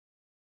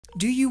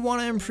Do you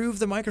want to improve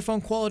the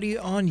microphone quality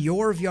on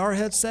your VR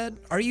headset?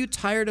 Are you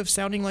tired of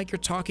sounding like you're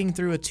talking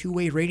through a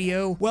two-way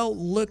radio? Well,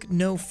 look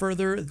no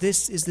further.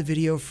 This is the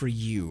video for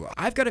you.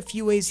 I've got a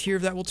few ways here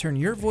that will turn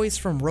your voice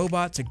from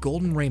robot to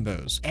golden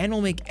rainbows, and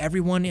will make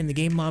everyone in the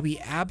game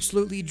lobby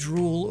absolutely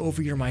drool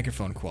over your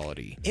microphone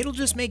quality. It'll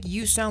just make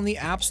you sound the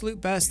absolute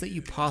best that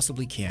you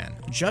possibly can,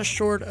 just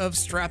short of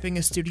strapping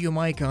a studio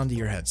mic onto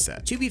your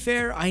headset. To be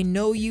fair, I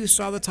know you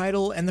saw the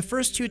title, and the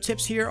first two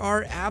tips here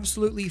are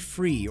absolutely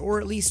free,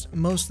 or at least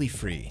mostly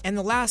free. And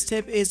the last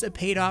tip is a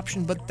paid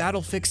option, but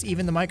that'll fix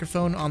even the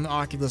microphone on the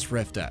Oculus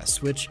Rift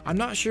S, which I'm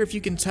not sure if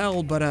you can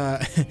tell, but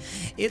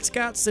it's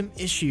got some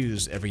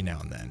issues every now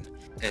and then.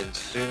 And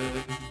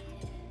soon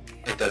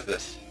it does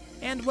this.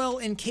 And well,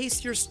 in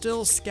case you're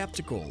still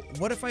skeptical,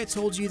 what if I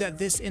told you that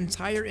this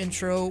entire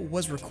intro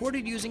was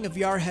recorded using a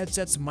VR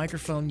headset's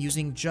microphone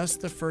using just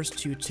the first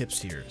two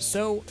tips here?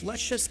 So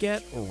let's just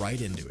get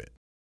right into it.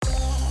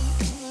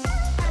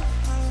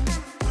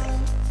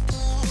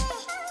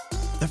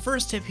 The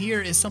first tip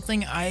here is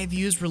something I've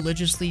used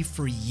religiously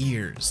for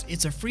years.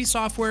 It's a free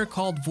software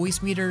called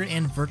Voicemeeter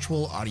and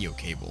Virtual Audio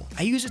Cable.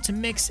 I use it to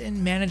mix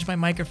and manage my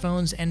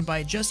microphones, and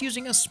by just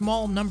using a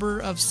small number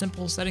of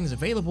simple settings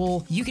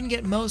available, you can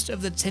get most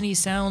of the tinny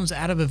sounds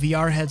out of a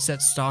VR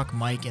headset stock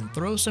mic and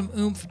throw some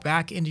oomph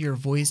back into your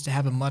voice to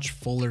have a much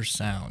fuller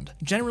sound.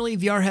 Generally,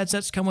 VR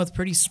headsets come with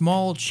pretty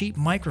small, cheap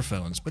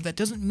microphones, but that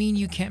doesn't mean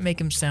you can't make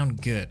them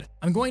sound good.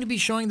 I'm going to be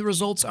showing the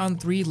results on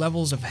 3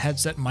 levels of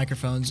headset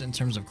microphones in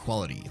terms of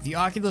quality. The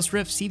Oculus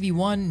Rift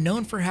CV1,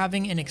 known for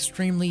having an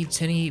extremely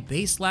tinny,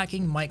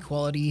 bass-lacking mic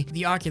quality,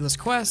 the Oculus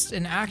Quest,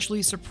 an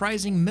actually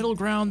surprising middle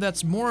ground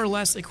that's more or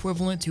less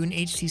equivalent to an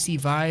HTC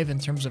Vive in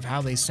terms of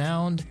how they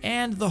sound,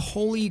 and the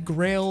holy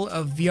grail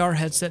of VR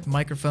headset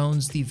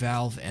microphones, the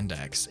Valve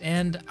Index.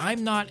 And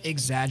I'm not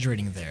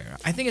exaggerating there.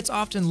 I think it's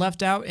often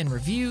left out in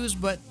reviews,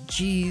 but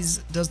geez,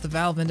 does the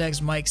Valve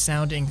Index mic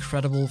sound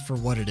incredible for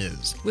what it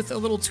is. With a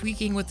little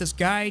tweaking with this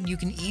guide, you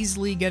can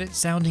easily get it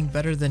sounding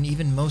better than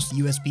even most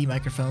USB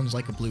microphones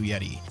like a Blue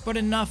Yeti. But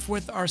enough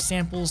with our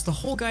samples. The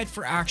whole guide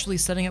for actually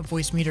setting up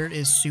Voicemeeter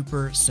is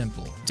super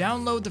simple.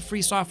 Download the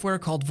free software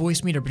called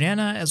Voicemeeter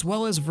Banana as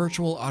well as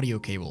Virtual Audio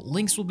Cable.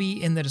 Links will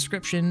be in the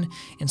description.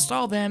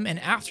 Install them, and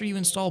after you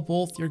install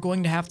both, you're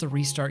going to have to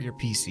restart your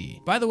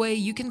PC. By the way,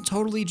 you can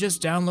totally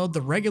just download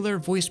the regular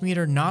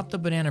Voicemeeter, not the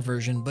Banana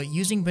version, but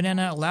using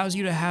Banana allows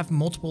you to have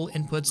multiple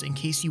inputs in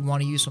case you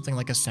want to use something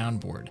like a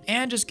soundboard,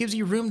 and just gives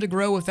you room to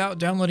grow without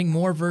downloading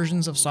more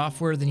versions of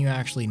software than you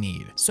actually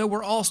need. So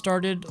we're all started.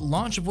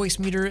 Launch a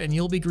Voicemeeter and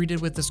you'll be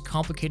greeted with this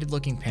complicated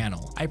looking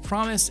panel. I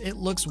promise it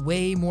looks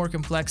way more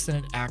complex than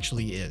it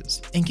actually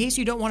is. In case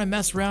you don't want to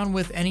mess around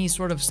with any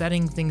sort of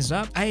setting things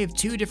up, I have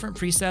 2 different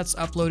presets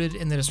uploaded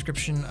in the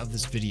description of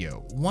this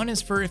video. One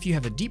is for if you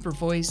have a deeper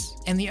voice,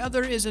 and the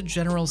other is a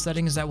general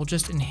settings that will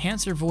just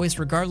enhance your voice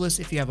regardless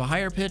if you have a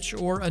higher pitch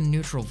or a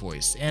neutral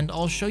voice, and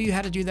I'll show you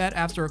how to do that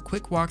after a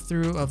quick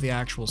walkthrough of the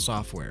actual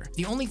software.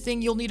 The only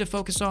thing you'll need to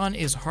focus on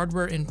is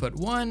hardware input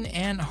 1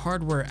 and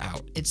hardware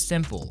out. It's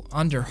simple.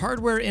 Under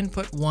hardware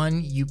input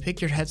 1, you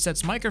pick your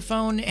headset's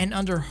microphone, and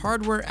under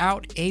hardware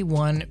out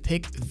A1,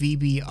 pick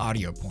VB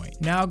audio point.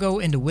 Now go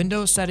into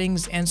Windows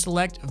settings and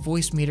select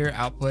Voicemeeter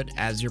output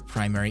as your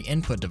primary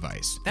input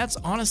device. That's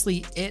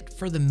honestly it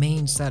for the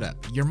main setup.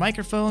 Your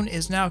microphone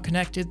is now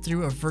connected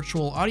through a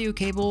virtual audio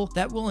cable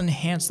that will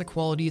enhance the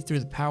quality through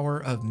the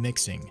power of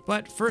mixing.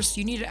 But first,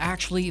 you need to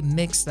actually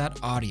mix that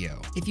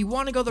audio. If you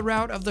want to go the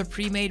route of the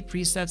pre-made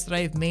presets that I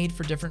have made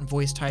for different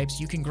voice types,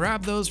 you can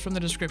grab those from the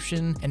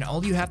description, and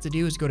all you have to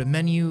do is go to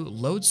Menu,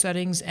 Load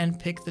Settings, and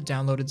pick the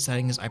downloaded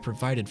settings I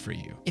provided for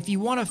you. If you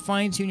want to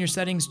fine-tune your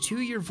settings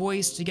to your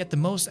voice to get the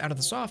most out of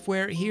the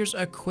software, here's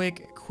a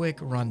quick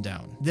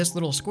rundown. This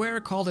little square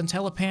called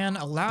IntelliPan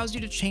allows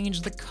you to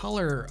change the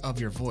color of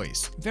your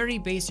voice. Very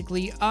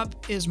basically,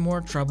 up is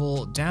more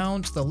treble,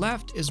 down to the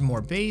left is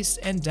more bass,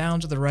 and down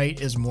to the right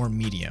is more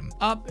medium.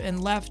 Up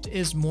and left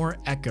is more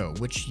echo,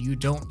 which you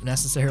don't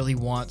necessarily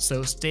want,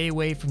 so stay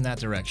away from that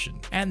direction.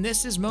 And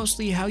this is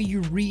mostly how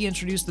you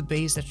reintroduce the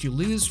bass that you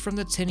lose from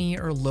the tinny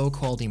or low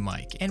quality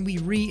mic, and we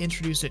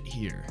reintroduce it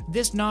here.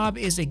 This knob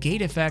is a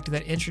gate effect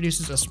that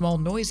introduces a small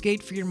noise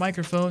gate for your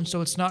microphone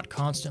so it's not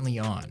constantly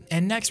on.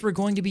 And next we're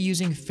going to be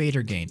using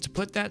fader gain. To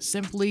put that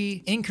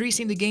simply,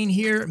 increasing the gain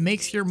here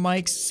makes your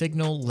mic's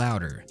signal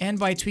louder. And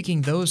by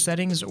tweaking those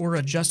settings or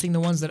adjusting the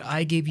ones that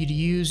I gave you to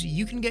use,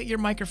 you can get your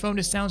microphone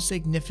to sound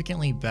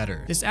significantly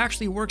better. This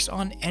actually works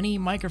on any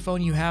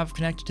microphone you have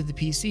connected to the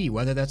PC,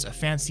 whether that's a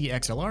fancy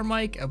XLR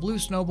mic, a Blue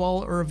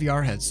Snowball, or a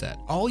VR headset.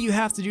 All you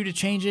have to do to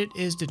change it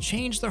is to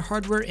change the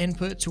hardware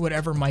input to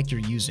whatever mic you're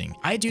using.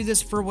 I do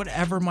this for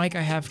whatever mic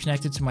I have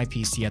connected to my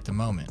PC at the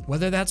moment,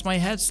 whether that's my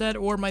headset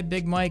or my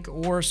big mic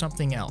or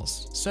something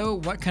else. So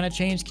what kind of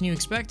change can you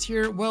expect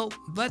here? Well,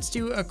 let's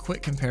do a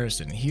quick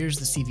comparison. Here's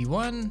the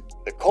CV1.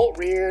 The colt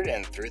reared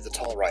and threw the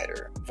tall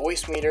rider.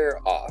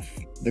 Voicemeeter off.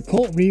 The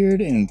colt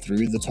reared and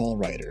threw the tall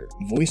rider.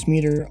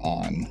 Voicemeter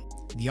on.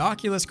 The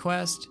Oculus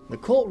Quest. The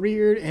colt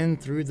reared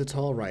and threw the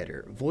tall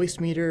rider.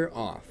 Voicemeter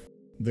off.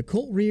 The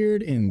Colt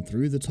reared in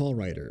Through the Tall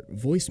Rider,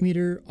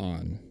 Voicemeeter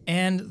on.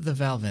 And the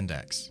valve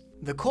index.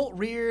 The Colt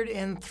reared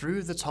in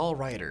Through the Tall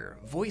Rider,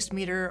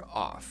 Voicemeeter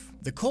off.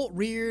 The Colt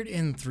reared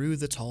in Through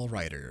the Tall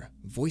Rider,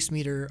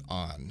 Voicemeeter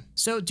on.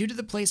 So due to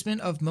the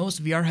placement of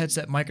most VR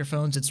headset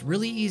microphones, it's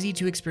really easy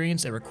to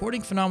experience a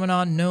recording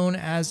phenomenon known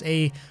as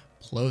a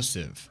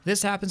plosive.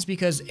 This happens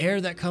because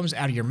air that comes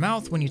out of your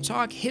mouth when you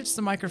talk hits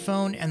the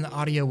microphone and the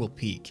audio will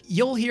peak.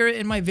 You'll hear it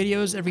in my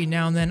videos every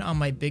now and then on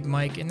my big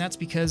mic, and that's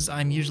because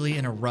I'm usually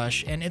in a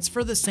rush, and it's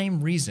for the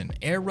same reason,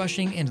 air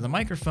rushing into the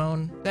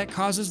microphone that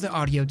causes the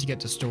audio to get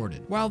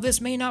distorted. While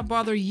this may not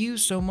bother you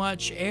so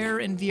much, air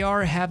and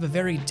VR have a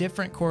very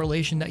different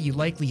correlation that you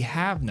likely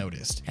have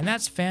noticed, and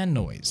that's fan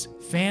noise.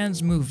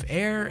 Fans move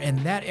air, and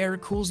that air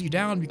cools you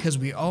down because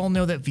we all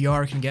know that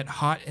VR can get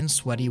hot and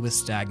sweaty with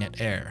stagnant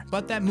air.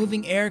 But that moving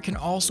air can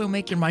also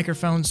make your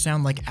microphone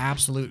sound like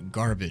absolute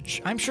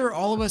garbage. I'm sure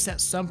all of us at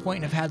some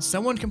point have had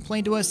someone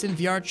complain to us in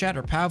VR chat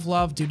or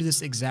Pavlov due to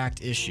this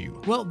exact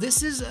issue. Well,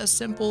 this is a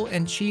simple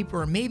and cheap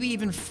or maybe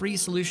even free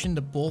solution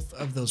to both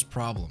of those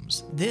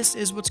problems. This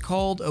is what's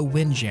called a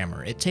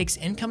Windjammer. It takes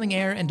incoming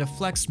air and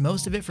deflects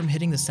most of it from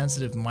hitting the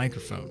sensitive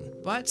microphone,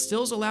 but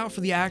still allow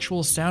for the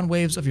actual sound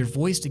waves of your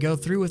voice to go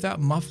through without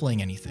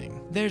muffling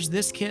anything. There's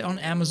this kit on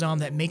Amazon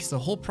that makes the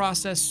whole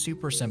process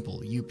super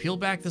simple. You peel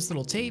back this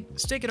little tape,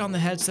 stick it on the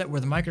headset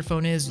where the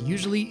microphone is,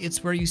 usually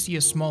it's where you see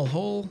a small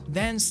hole,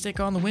 then stick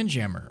on the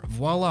Windjammer.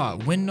 Voila,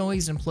 wind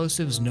noise and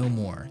plosives no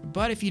more.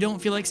 But if you don't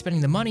feel like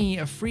spending the money,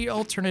 a free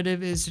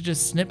alternative is to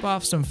just snip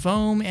off some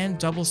foam and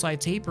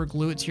double-side tape or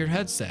glue it to your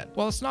headset.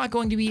 While it's not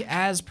going to be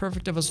as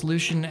perfect of a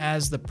solution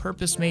as the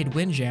purpose-made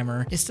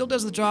Windjammer, it still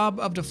does the job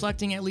of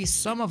deflecting at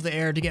least some of the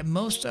air to get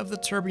most of the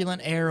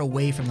turbulent air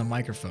away from the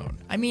microphone.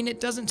 I mean, it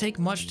doesn't take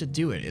much to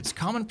do it. It's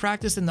common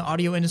practice in the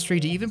audio industry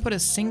to even put a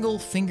single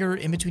finger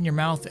in between your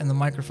mouth and the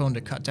microphone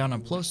to cut down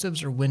on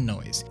plosives or wind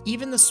noise.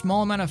 Even the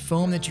small amount of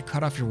foam that you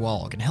cut off your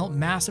wall can help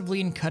massively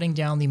in cutting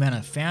down the amount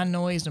of fan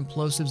noise and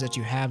plosives that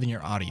you have in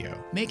your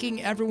audio,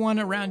 making everyone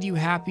around you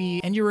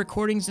happy and your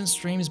recordings and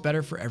streams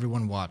better for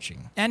everyone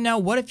watching. And now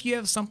what if you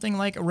have something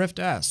like a Rift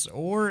S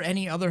or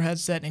any other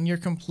headset and you're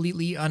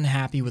completely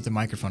unhappy with the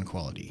microphone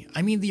quality?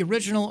 I mean, the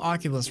original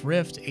Oculus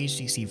Rift,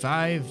 HTC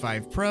Vive,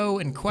 Vive Pro,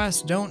 and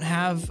Quest don't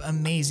have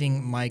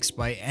amazing mics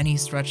by any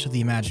stretch of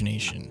the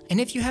imagination. And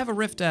if you have a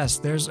Rift S,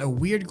 there's a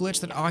weird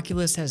glitch that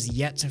Oculus has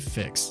yet to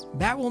fix.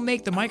 That will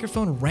make the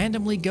microphone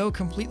randomly go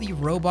completely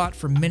robot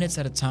for minutes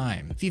at a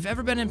time. If you've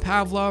ever been in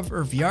Pavlov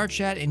or VR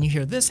chat and you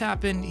hear this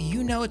happen,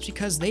 you know it's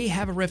because they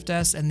have a Rift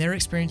S and they're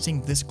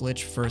experiencing this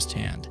glitch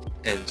firsthand.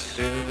 And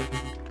soon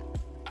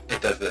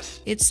it does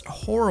this. It's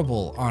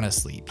horrible,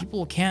 honestly.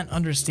 People can't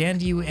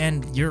understand you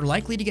and you're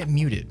likely to get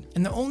muted.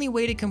 And the only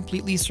way to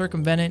completely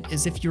circumvent it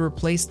is if you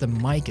replace the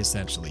mic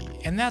essentially.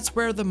 And that's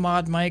where the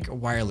Mod Mic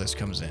Wireless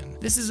comes in.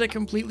 This is a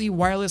completely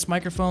wireless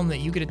microphone that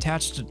you could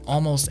attach to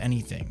almost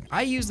anything.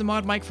 I use the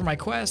Mod Mic for my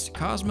Quest,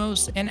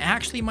 Cosmos, and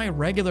actually my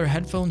regular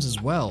headphones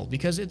as well,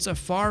 because it's a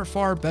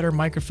far better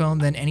microphone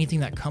than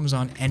anything that comes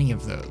on any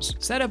of those.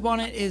 Setup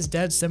on it is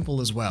dead simple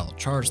as well.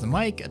 Charge the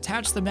mic,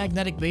 attach the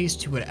magnetic base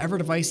to whatever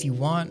device you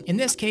want. In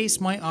this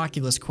case, my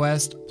Oculus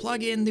Quest,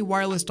 plug in the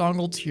wireless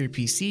dongle to your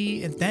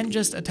PC, and then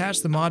just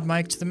attach the Mod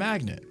Mic to the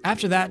magnet.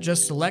 After that,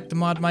 just select the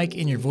Mod Mic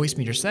in your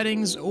Voicemeeter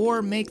settings,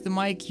 or make the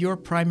mic your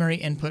primary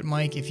input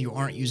mic if you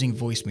aren't using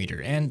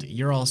Voicemeeter, and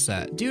you're all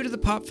set. Due to the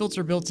pop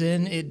filter built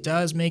in, it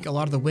does make a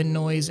lot of the wind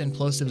noise and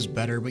plosives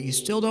better, but you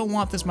still don't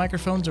want this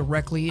microphone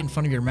directly in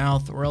front of your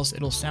mouth, or else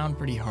it'll sound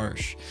pretty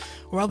harsh.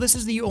 While this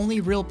is the only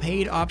real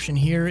paid option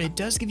here, it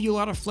does give you a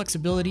lot of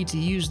flexibility to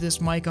use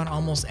this mic on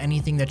almost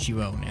anything that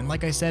you own. And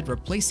like I said,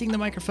 replacing the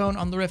microphone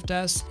on the Rift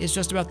S is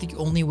just about the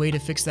only way to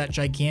fix that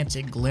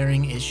gigantic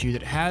glaring issue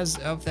that it has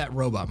of that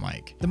robot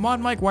mic. The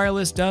Mod Mic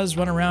Wireless does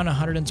run around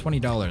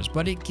 $120,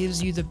 but it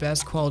gives you the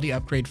best quality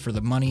upgrade for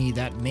the money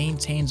that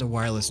maintains a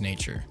wireless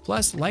nature.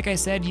 Plus, like I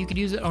said, you could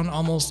use it on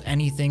almost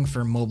anything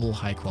for mobile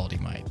high quality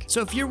mic.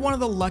 So if you're one of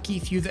the lucky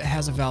few that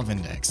has a valve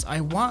index,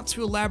 I want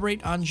to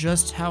elaborate on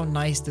just how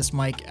nice this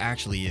mic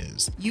actually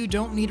is. You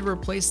don't need to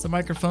replace the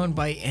microphone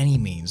by any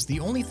means. The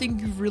only thing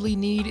you really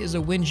need is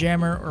a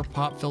Windjammer or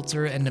pop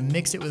filter and to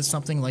mix it with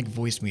something like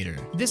Voicemeeter.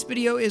 This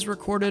video is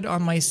recorded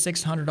on my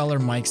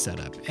 $600 mic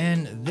setup,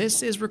 and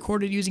this is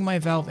recorded using my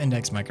Valve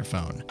Index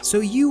microphone.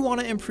 So you want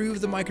to improve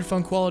the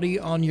microphone quality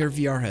on your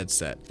VR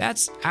headset.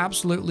 That's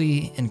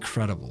absolutely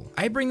incredible.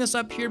 I bring this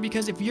up here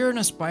because if you're an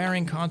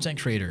aspiring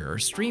content creator or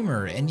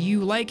streamer and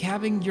you like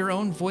having your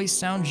own voice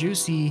sound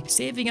juicy,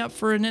 saving up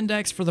for an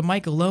index for the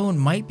mic alone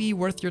might be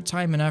worth your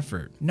time and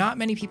effort. Not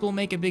many people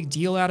make a big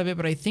deal out of it,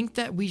 but I think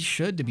that we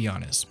should, to be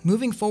honest.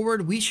 Moving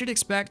forward, we should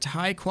expect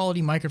high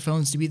quality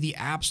microphones to be the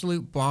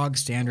absolute bog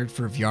standard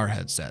for VR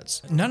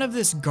headsets. None of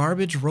this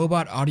garbage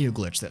robot audio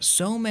glitch that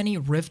so many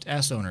Rift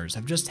S owners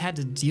have just had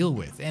to deal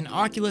with, and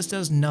Oculus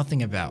does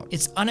nothing about.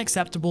 It's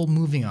unacceptable.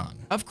 Moving on.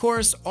 Of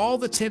course, all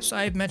the tips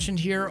I've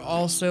mentioned here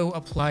also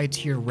apply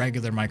to your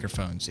regular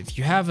microphones. If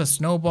you have a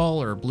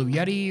Snowball or Blue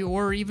Yeti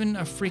or even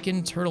a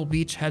freaking Turtle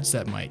Beach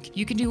headset mic,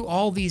 you can do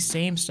all these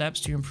same steps steps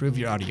to improve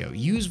your audio.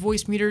 Use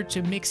Voicemeeter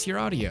to mix your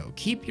audio.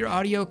 Keep your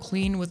audio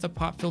clean with a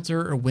pop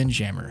filter or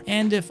Windjammer.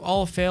 And if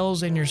all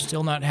fails and you're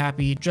still not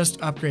happy,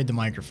 just upgrade the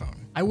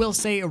microphone. I will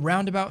say a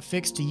roundabout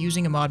fix to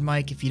using a mod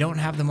mic if you don't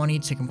have the money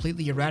to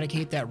completely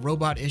eradicate that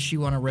robot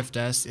issue on a Rift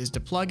S is to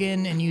plug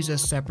in and use a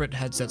separate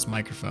headset's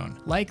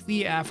microphone, like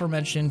the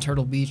aforementioned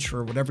Turtle Beach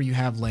or whatever you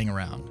have laying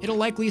around. It'll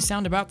likely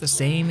sound about the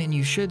same and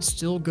you should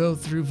still go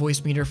through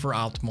Voicemeeter for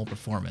optimal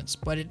performance,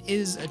 but it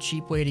is a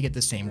cheap way to get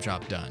the same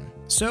job done.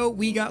 So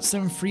we got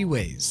some free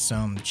ways,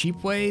 some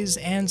cheap ways,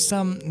 and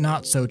some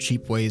not so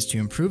cheap ways to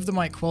improve the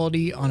mic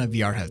quality on a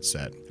VR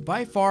headset.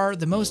 By far,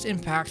 the most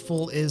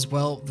impactful is,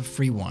 well, the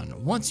free one.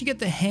 Once you get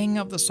the hang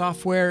of the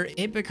software,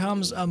 it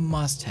becomes a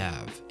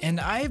must-have, and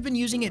I've been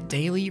using it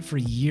daily for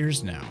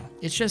years now.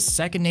 It's just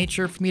second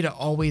nature for me to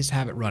always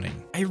have it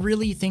running. I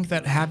really think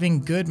that having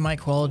good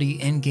mic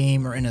quality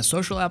in-game or in a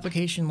social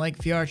application like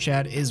VR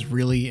chat is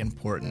really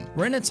important.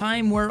 We're in a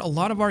time where a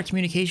lot of our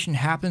communication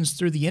happens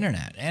through the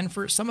internet, and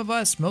for some of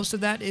us, most of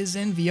that is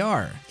in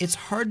VR. It's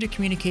hard to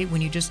communicate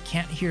when you just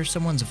can't hear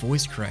someone's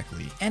voice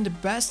correctly, and to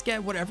best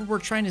get whatever we're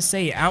trying to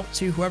say out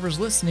to whoever's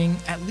listening,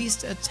 at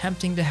least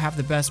attempting to have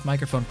the best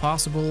microphone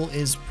possible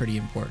is pretty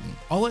important.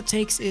 All it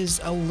takes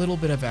is a little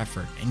bit of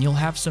effort, and you'll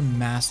have some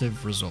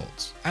massive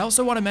results. I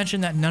also want to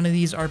mention that none of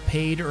these are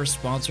paid or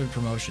sponsored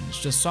promotions,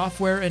 just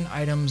software and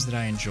items that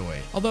I enjoy.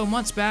 Although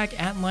months back,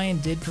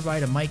 Antlion did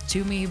provide a mic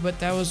to me, but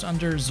that was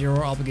under zero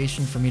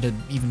obligation for me to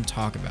even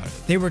talk about it.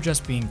 They were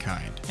just being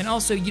kind. And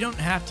also, you don't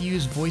have to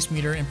use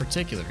Voicemeeter in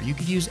particular. You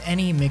could use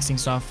any mixing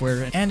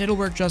software and it'll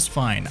work just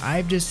fine.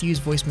 I've just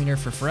used Voicemeeter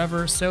for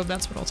forever, so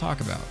that's what I'll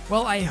talk about.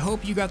 Well, I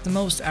hope you got the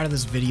most out of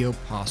this video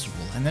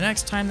possible, and the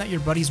next time that your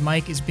buddy's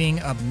mic is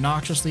being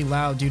obnoxiously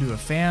loud due to a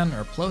fan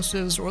or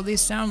plosives, or they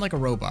sound like a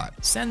robot,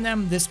 send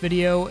them this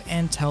video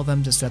and tell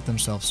them to set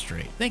themselves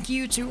straight. Thank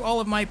you to all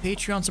of my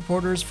Patreon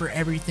supporters for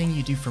everything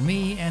you do for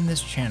me and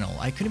this channel.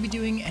 I couldn't be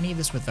doing any of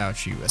this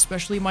without you,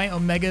 especially my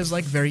Omegas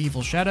like Very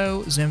Evil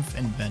Shadow, Zymph,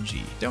 and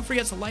Benji. Don't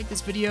forget to like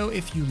this video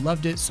if you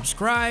loved it,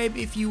 subscribe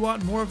if you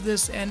want more of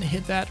this, and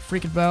hit that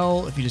freaking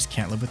bell if you just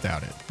can't live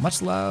without it.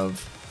 Much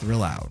love,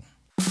 Thrill out.